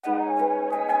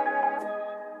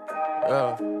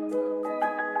Yeah.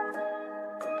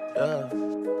 Yeah.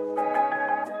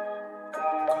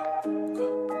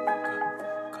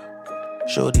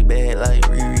 Shorty bad like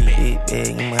Riri, big bag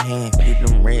in my hand. Get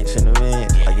them racks in the van,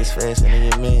 like it's faster than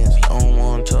your mans. I don't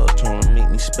wanna talk to him, make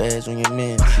me spaz on your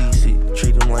man. CC,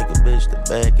 treat him like a bitch, the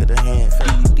back of the hand.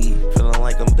 FD, feeling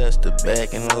like I'm dust, the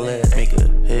back in the lab. Make a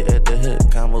hit at the hip,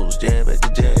 combos jab at the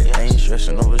jab. I ain't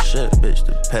stressing over shit, bitch,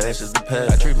 the past is the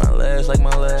past. I treat my last like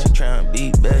my last, she tryna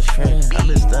be best friend. I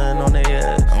been stunning on their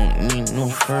ass, I don't need no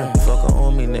friend. Fuck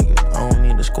on me, nigga, I don't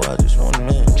need a squad, just one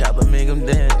man. Chopper make him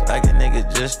dance, like a nigga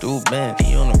just threw band.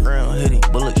 He on the ground, hitting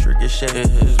bullets, ricochet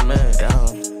his man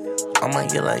down. I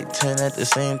might get like 10 at the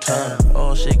same time.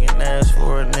 All shaking ass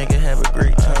for a nigga, have a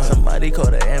great time. Somebody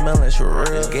call the ambulance for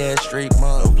real. Gas straight,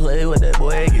 mom. Don't play with that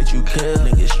boy, get you killed.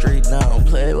 Nigga straight down. Don't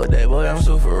play with that boy, I'm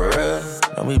so for real.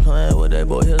 Don't be playing with that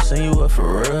boy, he'll send you up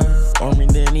for real. Army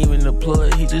didn't even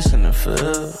deploy, he just in the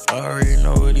field. I already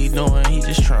know what he doing, he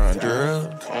just trying to drill.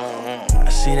 I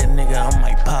see that nigga, I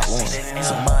might pop one.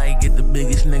 Somebody get the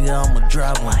biggest nigga, I'ma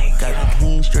drop one. Got the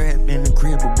clean strap in the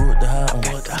crib, but brought the hot one.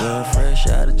 Getting fresh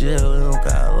out of jail, we don't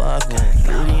got a lock one.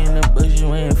 Dirty in the bush,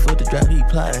 you ain't foot to drop, he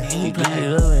plotting. He play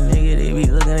it up and nigga, they be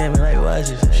looking at me like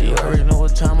watches. She already know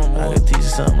what time I'm on. I could teach her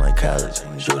something like college.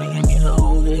 Shorty give me her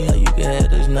whole head, how you can have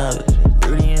this knowledge.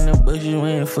 Dirty in the bush, you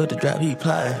ain't foot to drop, he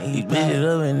plotting. He bitch it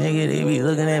up and nigga, they be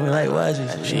looking at me like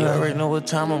watches. She already know what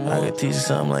time I'm on. I could teach her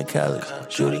something like college.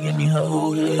 Shorty give me her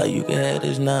whole head, how you can have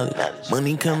this knowledge.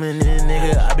 Money coming in,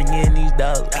 nigga, I been getting these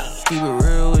dollars. Keep it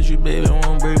real with you, baby,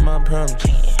 won't break my promise.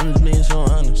 I'm just being so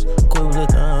honest, quick with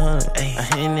the 100. I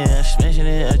hitting it, I'm smashing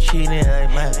it, I'm cheating it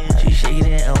like Miley. She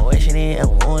shaking it, I'm washing it, I'm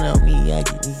on out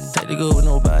Miyagi. Take to go with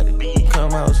nobody,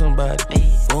 come out with somebody.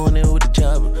 Going in with the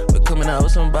chopper, but coming out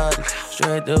with somebody.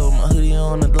 Straight up with my hoodie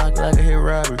on the block like a hit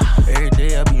robbery. Every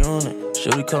day I be on it,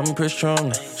 shorty call me Chris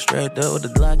Strongly. Straight up with the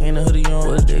Glock and the hoodie on,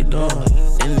 what they doing?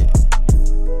 In it.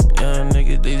 Young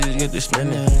niggas, they just get to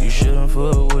spending. You shouldn't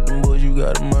fuck with them boys, you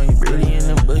got the money. Pretty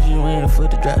in the bush, you ain't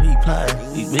foot to drop, he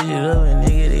plotting. He bitch it up and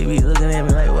nigga, they be looking at me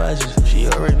like watches. She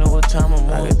already know what time I'm on.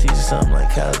 I could teach her something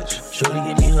like college. Shorty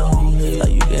give me her whole head,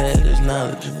 like you can have this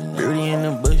knowledge. Pretty in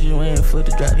the bush, you ain't foot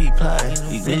to drop, he plotting.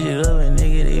 He bitch it up and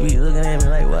nigga, they be looking at me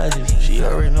like watches. She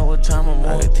already know what time I'm on.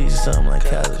 I could teach her something like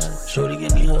college. Shorty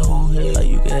give me her whole head, like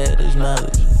you can have this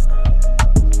knowledge.